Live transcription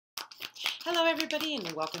Hello everybody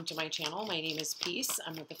and welcome to my channel. My name is Peace.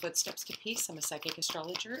 I'm with the Footsteps to Peace. I'm a psychic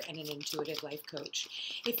astrologer and an intuitive life coach.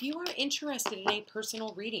 If you are interested in a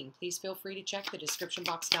personal reading, please feel free to check the description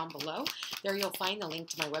box down below. There you'll find the link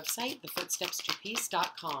to my website,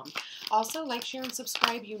 thefootstepstopeace.com. Also, like, share, and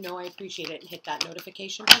subscribe. You know I appreciate it. And hit that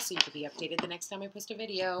notification bell so you can be updated the next time I post a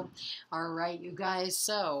video. All right, you guys.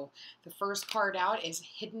 So the first card out is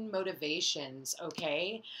Hidden Motivations,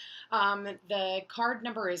 okay? The card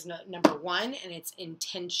number is number 1, and it's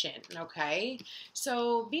intention, okay?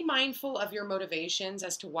 So be mindful of your motivations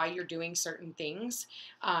as to why you're doing certain things.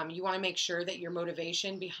 You want to make sure that your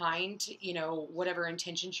motivation behind, whatever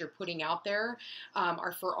intentions you're putting out there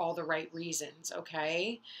are for all the right reasons,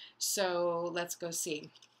 okay? So let's go see.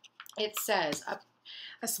 It says,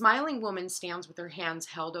 a smiling woman stands with her hands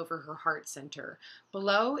held over her heart center.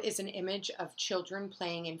 Below is an image of children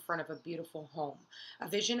playing in front of a beautiful home, a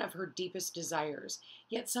vision of her deepest desires.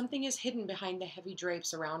 Yet something is hidden behind the heavy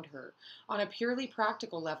drapes around her. On a purely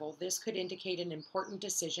practical level, this could indicate an important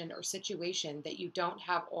decision or situation that you don't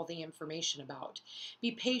have all the information about.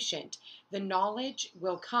 Be patient. The knowledge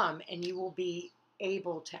will come and you will be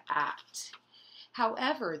able to act.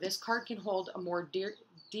 However, this card can hold a more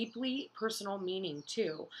deeply personal meaning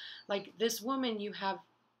too. Like this woman, you have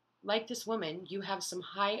some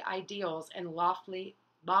high ideals and lofty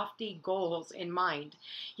goals in mind,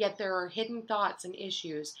 yet there are hidden thoughts and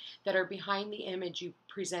issues that are behind the image you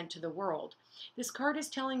present to the world. This card is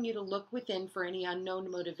telling you to look within for any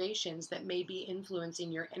unknown motivations that may be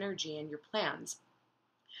influencing your energy and your plans.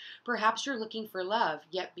 Perhaps you're looking for love,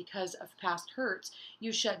 yet because of past hurts,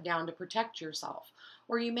 you shut down to protect yourself.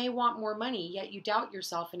 Or you may want more money, yet you doubt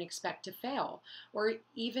yourself and expect to fail, or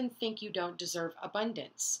even think you don't deserve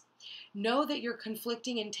abundance. Know that your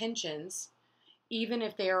conflicting intentions, even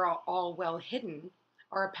if they are all well hidden,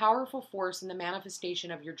 are a powerful force in the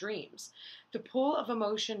manifestation of your dreams. The pull of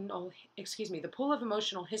emotional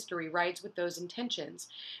history rides with those intentions,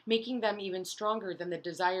 making them even stronger than the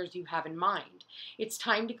desires you have in mind. It's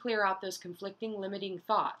time to clear out those conflicting, limiting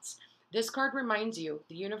thoughts. This card reminds you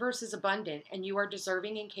the universe is abundant and you are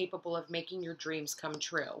deserving and capable of making your dreams come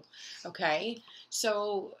true. Okay?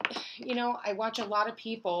 So, I watch a lot of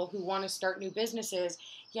people who want to start new businesses,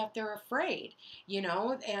 yet they're afraid,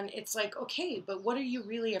 and it's like, okay, but what are you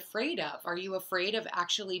really afraid of? Are you afraid of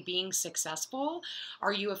actually being successful?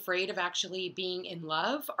 Are you afraid of actually being in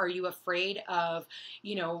love? Are you afraid of,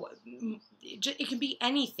 it can be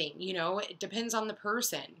anything, it depends on the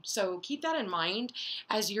person. So keep that in mind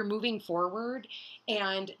as you're moving forward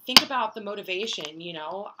and think about the motivation,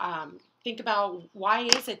 think about why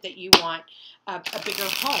is it that you want a bigger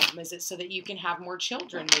home? Is it so that you can have more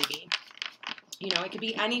children maybe? It could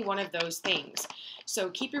be any one of those things. So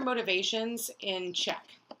keep your motivations in check.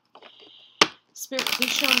 Spirit, please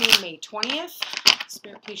show me May 20th.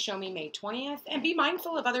 Spirit, please show me May 20th. And be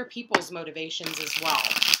mindful of other people's motivations as well.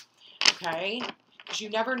 Okay? Because you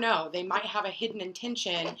never know. They might have a hidden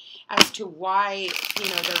intention as to why,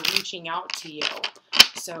 they're reaching out to you.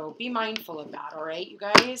 So be mindful of that, all right, you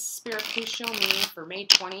guys? Spirit, please show me for May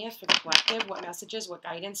 20th for the collective. What messages, what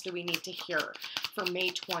guidance do we need to hear for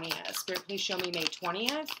May 20th? Spirit, please show me May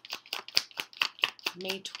 20th.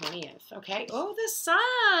 May 20th, okay. Oh, the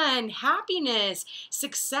sun, happiness,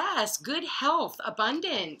 success, good health,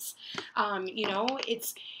 abundance.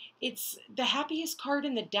 It's the happiest card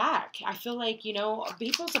in the deck. I feel like,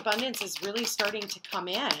 people's abundance is really starting to come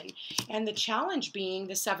in. And the challenge being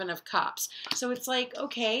the 7 of Cups. So it's like,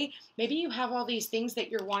 okay, maybe you have all these things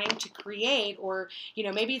that you're wanting to create, or,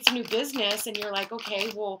 maybe it's a new business and you're like,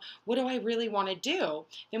 okay, well, what do I really want to do?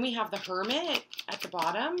 Then we have the Hermit at the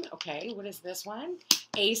bottom. Okay, what is this one?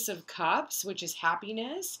 Ace of Cups, which is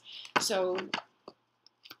happiness. So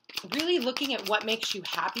really looking at what makes you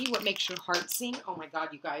happy, what makes your heart sing. Oh my God,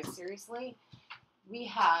 you guys, seriously? We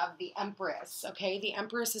have the Empress, okay? The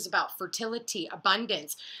Empress is about fertility,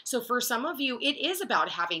 abundance. So for some of you, it is about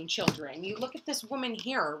having children. You look at this woman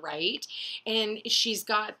here, right? And she's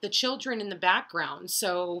got the children in the background.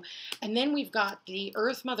 So, and then we've got the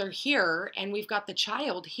Earth Mother here, and we've got the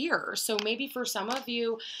child here. So maybe for some of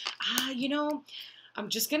you, I'm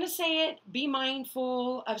just going to say it, be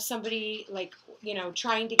mindful of somebody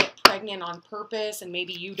trying to get pregnant on purpose and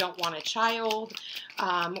maybe you don't want a child,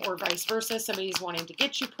 or vice versa. Somebody's wanting to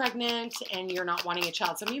get you pregnant and you're not wanting a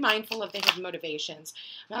child. So be mindful of the hidden motivations.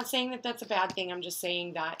 I'm not saying that that's a bad thing. I'm just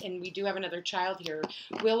saying that, and we do have another child here,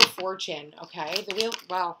 Wheel of Fortune, okay? The wheel,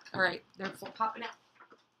 well, all right, they're popping out.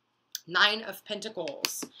 9 of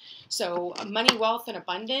Pentacles. So money, wealth, and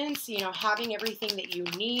abundance, having everything that you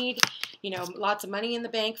need, lots of money in the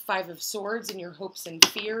bank. 5 of Swords and your hopes and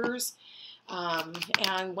fears.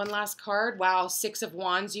 And one last card. Wow, Six of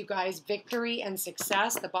Wands, you guys. Victory and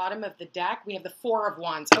success. The bottom of the deck, we have the Four of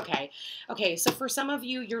Wands. Okay. Okay, so for some of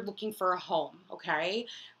you, you're looking for a home, okay?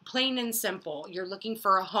 Plain and simple. You're looking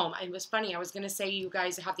for a home. It was funny. I was going to say you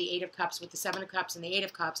guys have the Eight of Cups with the Seven of Cups and the Eight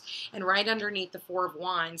of Cups. And right underneath the Four of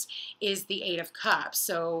Wands is the Eight of Cups.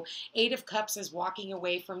 So Eight of Cups is walking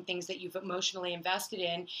away from things that you've emotionally invested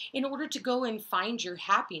in order to go and find your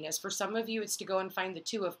happiness. For some of you, it's to go and find the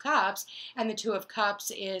Two of Cups. And the Two of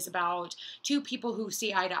Cups is about two people who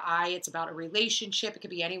see eye to eye. It's about a relationship. It could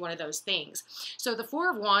be any one of those things. So the Four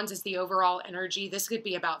of Wands is the overall energy. This could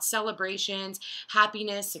be about celebrations,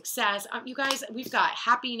 happiness, success. You guys, we've got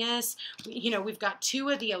happiness. We've got two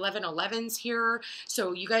of the 1111s here.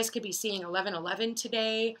 So you guys could be seeing 1111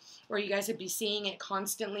 today, or you guys could be seeing it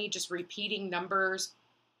constantly, just repeating numbers.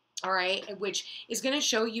 All right, which is going to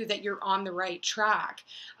show you that you're on the right track.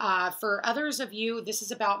 For others of you, this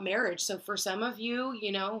is about marriage. So for some of you,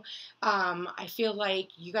 I feel like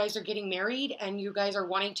you guys are getting married and you guys are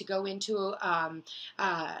wanting to go into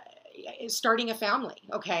starting a family,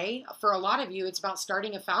 okay? For a lot of you, it's about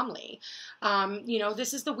starting a family.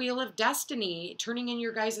 This is the wheel of destiny turning in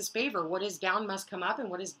your guys' favor. What is down must come up, and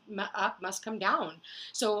what is up must come down.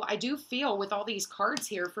 So I do feel with all these cards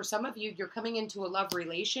here, for some of you, you're coming into a love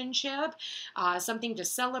relationship, something to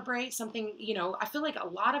celebrate, something, I feel like a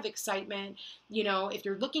lot of excitement. If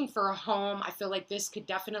you're looking for a home, I feel like this could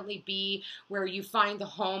definitely be where you find the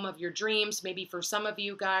home of your dreams. Maybe for some of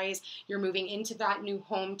you guys, you're moving into that new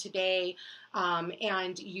home today.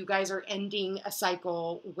 And you guys are ending a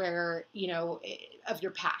cycle where, of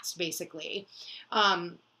your past, basically.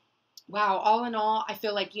 Wow, all in all, I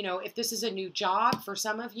feel like, if this is a new job for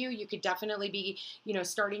some of you, you could definitely be,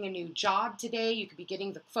 starting a new job today. You could be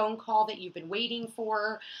getting the phone call that you've been waiting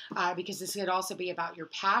for, because this could also be about your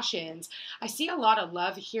passions. I see a lot of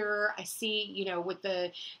love here. I see, with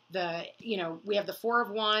we have the Four of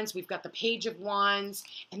Wands, we've got the Page of Wands,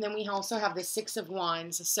 and then we also have the Six of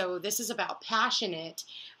Wands. So this is about passionate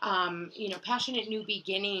new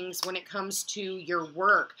beginnings when it comes to your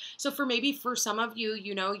work. So for some of you,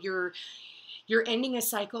 you're ending a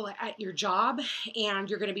cycle at your job and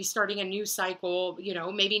you're going to be starting a new cycle,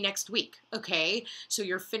 maybe next week. Okay. So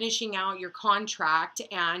you're finishing out your contract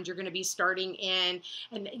and you're going to be starting in,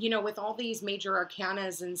 and, with all these major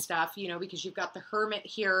arcanas and stuff, because you've got the Hermit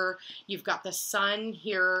here, you've got the Sun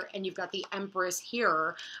here, and you've got the Empress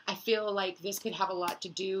here. I feel like this could have a lot to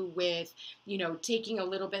do with, taking a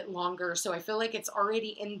little bit longer. So I feel like it's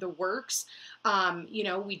already in the works.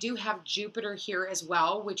 We do have Jupiter here as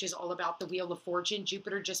well, which is all about the Wheel of Fortune.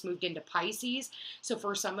 Jupiter just moved into Pisces. So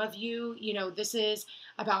for some of you, this is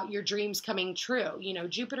about your dreams coming true.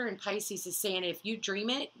 Jupiter in Pisces is saying if you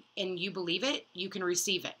dream it and you believe it, you can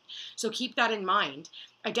receive it. So keep that in mind.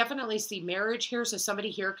 I definitely see marriage here. So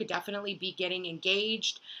somebody here could definitely be getting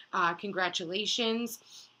engaged. Congratulations.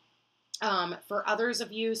 For others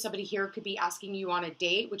of you, somebody here could be asking you on a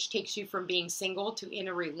date, which takes you from being single to in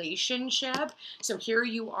a relationship. So here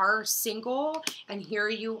you are single, and here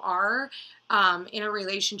you are in a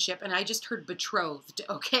relationship, and I just heard betrothed,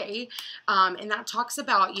 okay? And that talks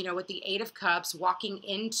about, with the Eight of Cups, walking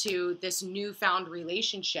into this newfound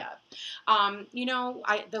relationship.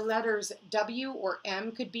 The letters W or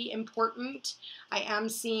M could be important. I am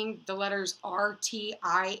seeing the letters R, T,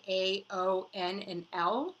 I, A, O, N, and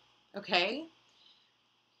L. Okay,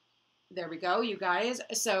 there we go, you guys.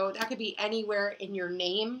 So that could be anywhere in your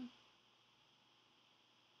name.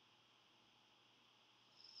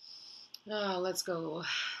 Let's go.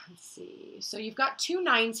 Let's see. So you've got two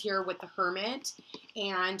nines here with the Hermit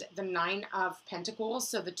and the Nine of Pentacles.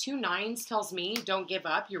 So the two nines tells me don't give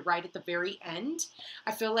up. You're right at the very end.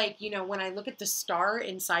 I feel like, when I look at the star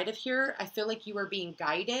inside of here, I feel like you are being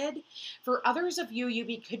guided. For others of you,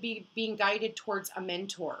 could be being guided towards a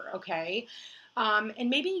mentor, okay? And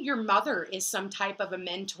maybe your mother is some type of a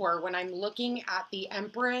mentor when I'm looking at the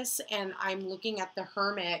Empress and I'm looking at the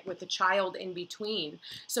Hermit with the child in between.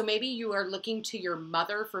 So maybe you are looking to your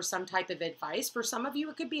mother for some type of advice. For some of you,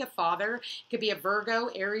 it could be a father. It could be a Virgo,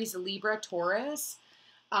 Aries, Libra, Taurus.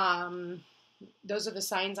 Those are the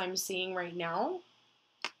signs I'm seeing right now.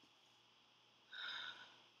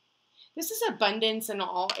 This is abundance in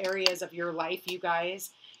all areas of your life, you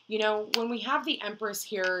guys. You know, when we have the Empress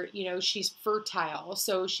here, you know, she's fertile.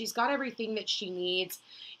 So she's got everything that she needs.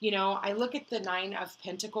 You know, I look at the Nine of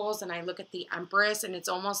Pentacles and I look at the Empress, and it's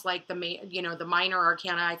almost like the minor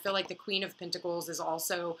arcana. I feel like the Queen of Pentacles is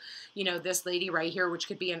also, you know, this lady right here, which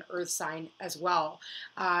could be an earth sign as well.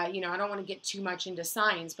 You know, I don't want to get too much into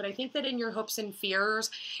signs, but I think that in your hopes and fears,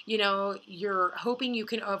 you know, you're hoping you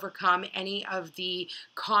can overcome any of the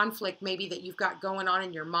conflict maybe that you've got going on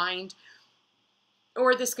in your mind.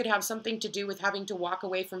 Or this could have something to do with having to walk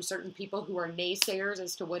away from certain people who are naysayers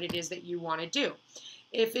as to what it is that you want to do.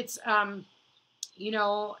 If it's, you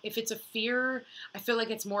know, if it's a fear, I feel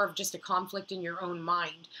like it's more of just a conflict in your own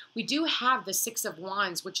mind. We do have the Six of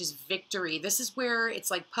Wands, which is victory. This is where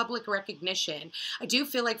it's like public recognition. I do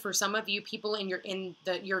feel like for some of you, people in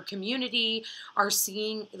your community are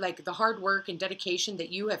seeing like the hard work and dedication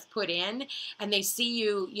that you have put in, and they see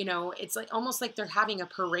you, you know, it's like almost like they're having a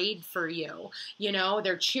parade for you. You know,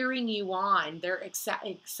 they're cheering you on. They're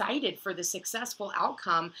excited for the successful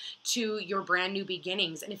outcome to your brand new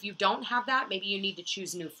beginnings. And if you don't have that, maybe you need to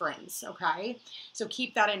choose new friends, okay? So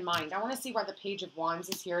keep that in mind. I want to see why the Page of Wands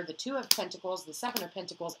is here, the Two of Pentacles, the Seven of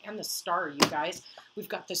Pentacles, and the Star, you guys. We've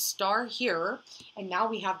got the Star here, and now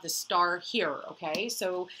we have the Star here, okay?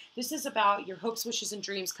 So this is about your hopes, wishes, and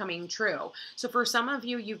dreams coming true. So for some of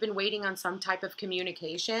you, you've been waiting on some type of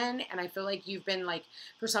communication, and I feel like you've been like,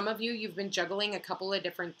 for some of you, you've been juggling a couple of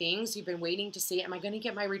different things. You've been waiting to see, am I going to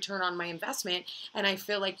get my return on my investment? And I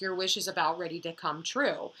feel like your wish is about ready to come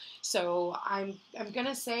true. So I'm going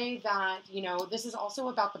to say that, you know, this is also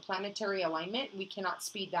about the planetary alignment. We cannot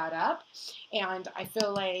speed that up. And I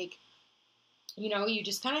feel like, you know, you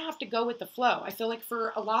just kind of have to go with the flow. I feel like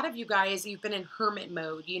for a lot of you guys, you've been in hermit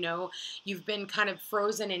mode, you know, you've been kind of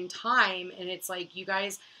frozen in time. And it's like, you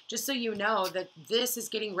guys, just so you know that this is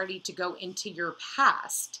getting ready to go into your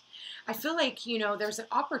past. I feel like, you know, there's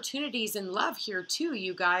opportunities in love here too,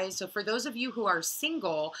 you guys. So for those of you who are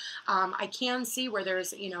single, I can see where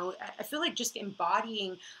there's, you know, I feel like just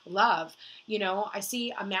embodying love. You know, I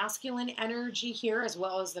see a masculine energy here as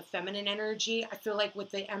well as the feminine energy. I feel like with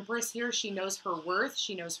the Empress here, she knows her worth.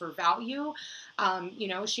 She knows her value. You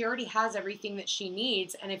know, she already has everything that she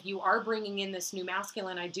needs. And if you are bringing in this new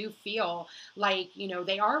masculine, I do feel like, you know,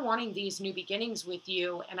 they are wanting these new beginnings with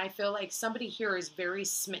you. And I feel like somebody here is very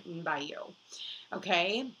smitten by you.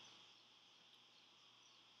 Okay.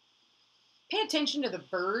 Pay attention to the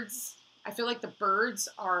birds. I feel like the birds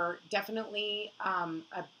are definitely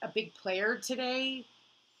a big player today.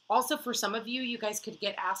 Also, for some of you, you guys could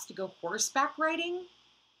get asked to go horseback riding.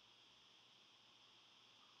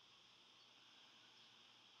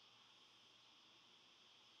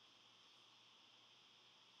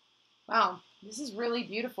 Wow, this is really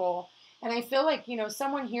beautiful. And I feel like, you know,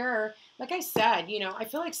 someone here, like I said, you know, I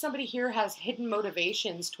feel like somebody here has hidden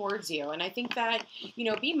motivations towards you. And I think that, you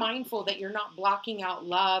know, be mindful that you're not blocking out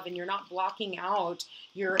love and you're not blocking out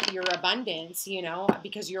your abundance, you know,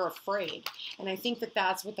 because you're afraid. And I think that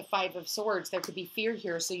that's with the Five of Swords. There could be fear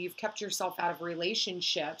here. So you've kept yourself out of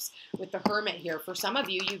relationships with the Hermit here. For some of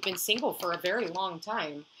you, you've been single for a very long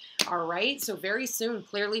time. All right. So very soon,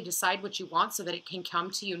 clearly decide what you want so that it can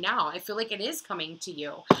come to you now. I feel like it is coming to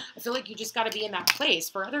you. I feel like you just got to be in that place.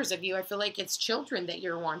 For others of you, I feel like it's children that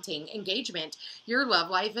you're wanting, engagement. Your love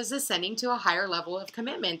life is ascending to a higher level of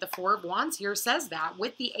commitment. The Four of Wands here says that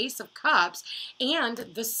with the Ace of Cups and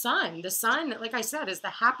the Sun. The Sun, like I said, is the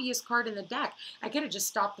happiest card in the deck. I could have just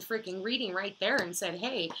stopped the freaking reading right there and said,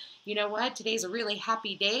 hey, you know what? Today's a really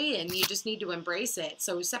happy day and you just need to embrace it.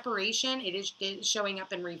 So separation, it is showing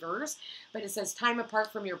up in reverse, but it says time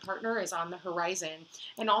apart from your partner is on the horizon.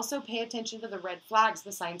 And also pay attention to the red flags.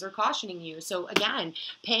 The signs are cautioning you. So again,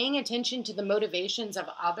 paying attention to the motivations of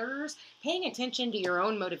others, paying attention to your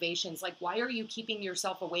own motivations. Like, why are you keeping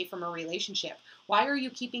yourself away from a relationship? Why are you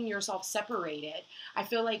keeping yourself separated? I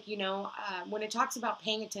feel like, you know, when it talks about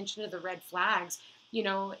paying attention to the red flags, you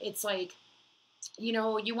know, it's like, you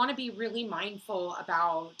know, you want to be really mindful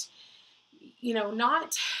about, you know,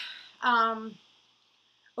 not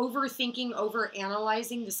overthinking,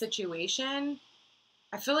 overanalyzing the situation.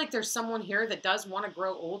 I feel like there's someone here that does want to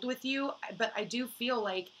grow old with you, but I do feel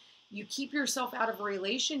like you keep yourself out of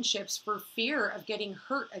relationships for fear of getting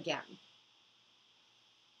hurt again.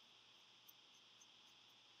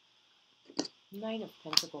 Nine of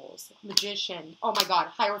Pentacles, Magician. Oh my God,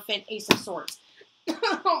 Hierophant, Ace of Swords.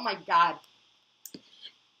 Oh my God.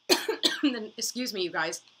 Excuse me, you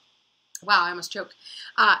guys. Wow, I almost choked.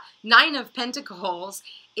 Nine of Pentacles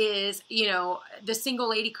is, you know, the single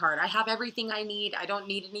lady card. I have everything I need. I don't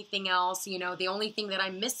need anything else. You know, the only thing that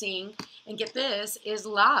I'm missing, and get this, is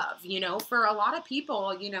love. You know, for a lot of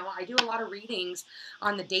people, you know, I do a lot of readings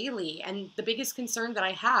on the daily, and the biggest concern that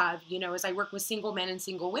I have, you know, is I work with single men and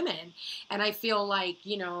single women, and I feel like,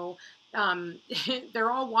 you know,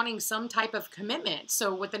 they're all wanting some type of commitment.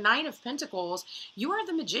 So with the Nine of Pentacles, you are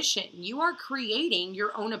the magician. You are creating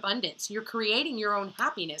your own abundance. You're creating your own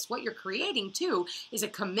happiness. What you're creating too is a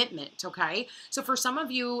commitment, okay? So for some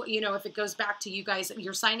of you, you know, if it goes back to you guys,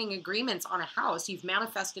 you're signing agreements on a house, you've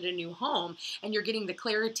manifested a new home, and you're getting the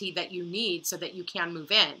clarity that you need so that you can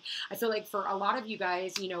move in. I feel like for a lot of you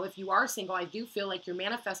guys, you know, if you are single, I do feel like you're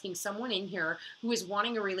manifesting someone in here who is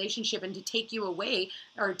wanting a relationship and to take you away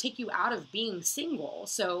or take you out of being single.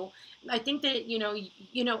 So I think that, you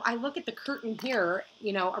know, I look at the curtain here,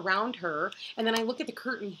 you know, around her, and then I look at the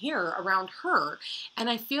curtain here around her, and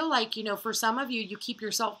I feel like, you know, for some of you, you keep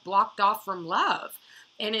yourself blocked off from love.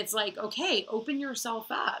 And it's like, okay, open yourself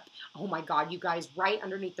up. Oh my God, you guys, right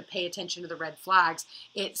underneath the pay attention to the red flags,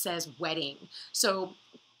 it says wedding. So,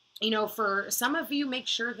 you know, for some of you, make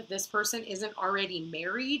sure that this person isn't already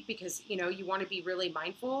married, because, you know, you want to be really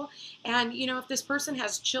mindful. And, you know, if this person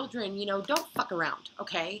has children, you know, don't fuck around,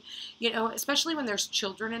 okay? You know, especially when there's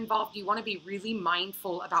children involved, you want to be really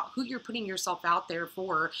mindful about who you're putting yourself out there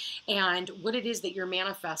for and what it is that you're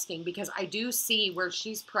manifesting, because I do see where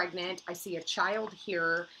she's pregnant. I see a child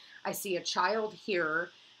here. I see a child here.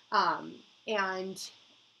 And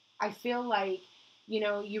I feel like, you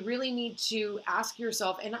know, you really need to ask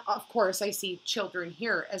yourself, and of course I see children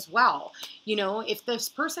here as well. You know, if this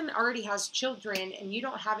person already has children and you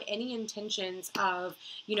don't have any intentions of,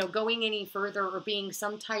 you know, going any further or being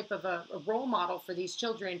some type of a role model for these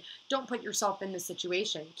children, don't put yourself in this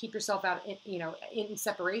situation. Keep yourself out, you know, in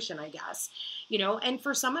separation, I guess. You know, and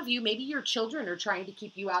for some of you, maybe your children are trying to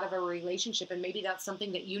keep you out of a relationship, and maybe that's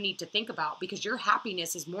something that you need to think about, because your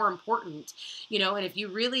happiness is more important, you know. And if you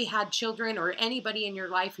really had children or anybody in your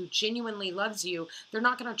life who genuinely loves you, they're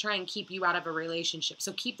not going to try and keep you out of a relationship.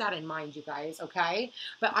 So keep that in mind, you guys, okay?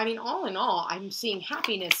 But I mean, all in all, I'm seeing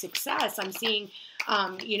happiness, success. I'm seeing,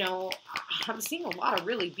 you know, I'm seeing a lot of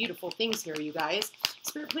really beautiful things here, you guys.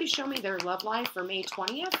 Spirit, please show me their love life for May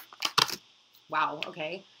 20th. Wow,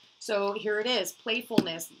 okay. So here it is,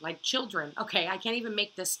 playfulness, like children. Okay, I can't even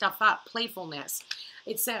make this stuff up, playfulness.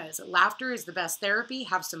 It says, laughter is the best therapy,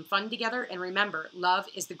 have some fun together, and remember, love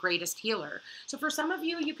is the greatest healer. So for some of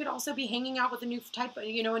you, you could also be hanging out with a new type of,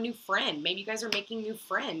 you know, a new friend. Maybe you guys are making new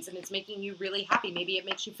friends, and it's making you really happy. Maybe it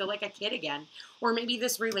makes you feel like a kid again. Or maybe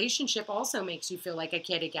this relationship also makes you feel like a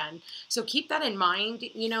kid again. So keep that in mind,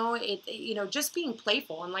 you know, you know, just being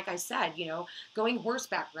playful. And like I said, you know, going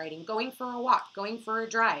horseback riding, going for a walk, going for a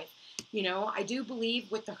drive. You know, I do believe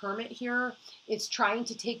with the Hermit here, it's trying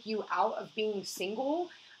to take you out of being single,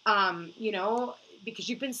 you know, because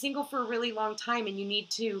you've been single for a really long time and you need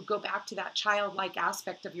to go back to that childlike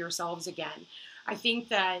aspect of yourselves again. I think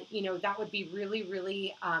that, you know, that would be really,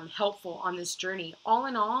 really helpful on this journey. All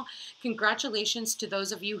in all, congratulations to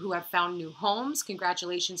those of you who have found new homes.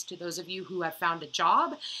 Congratulations to those of you who have found a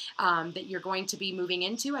job that you're going to be moving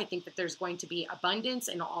into. I think that there's going to be abundance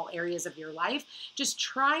in all areas of your life. Just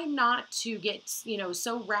try not to get, you know,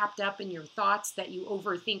 so wrapped up in your thoughts that you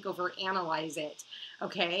overthink, overanalyze it.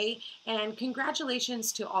 Okay, and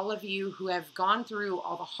congratulations to all of you who have gone through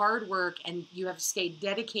all the hard work and you have stayed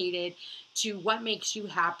dedicated to what makes you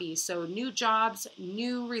happy. So new jobs,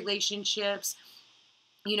 new relationships,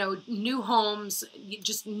 you know, new homes,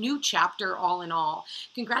 just new chapter all in all.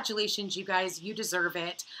 Congratulations, you guys. You deserve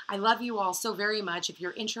it. I love you all so very much. If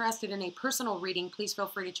you're interested in a personal reading, please feel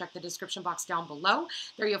free to check the description box down below.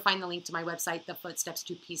 There you'll find the link to my website,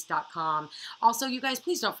 thefootstepstopeace.com. Also, you guys,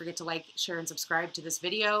 please don't forget to like, share, and subscribe to this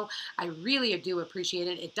video. I really do appreciate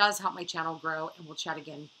it. It does help my channel grow, and we'll chat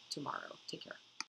again tomorrow. Take care.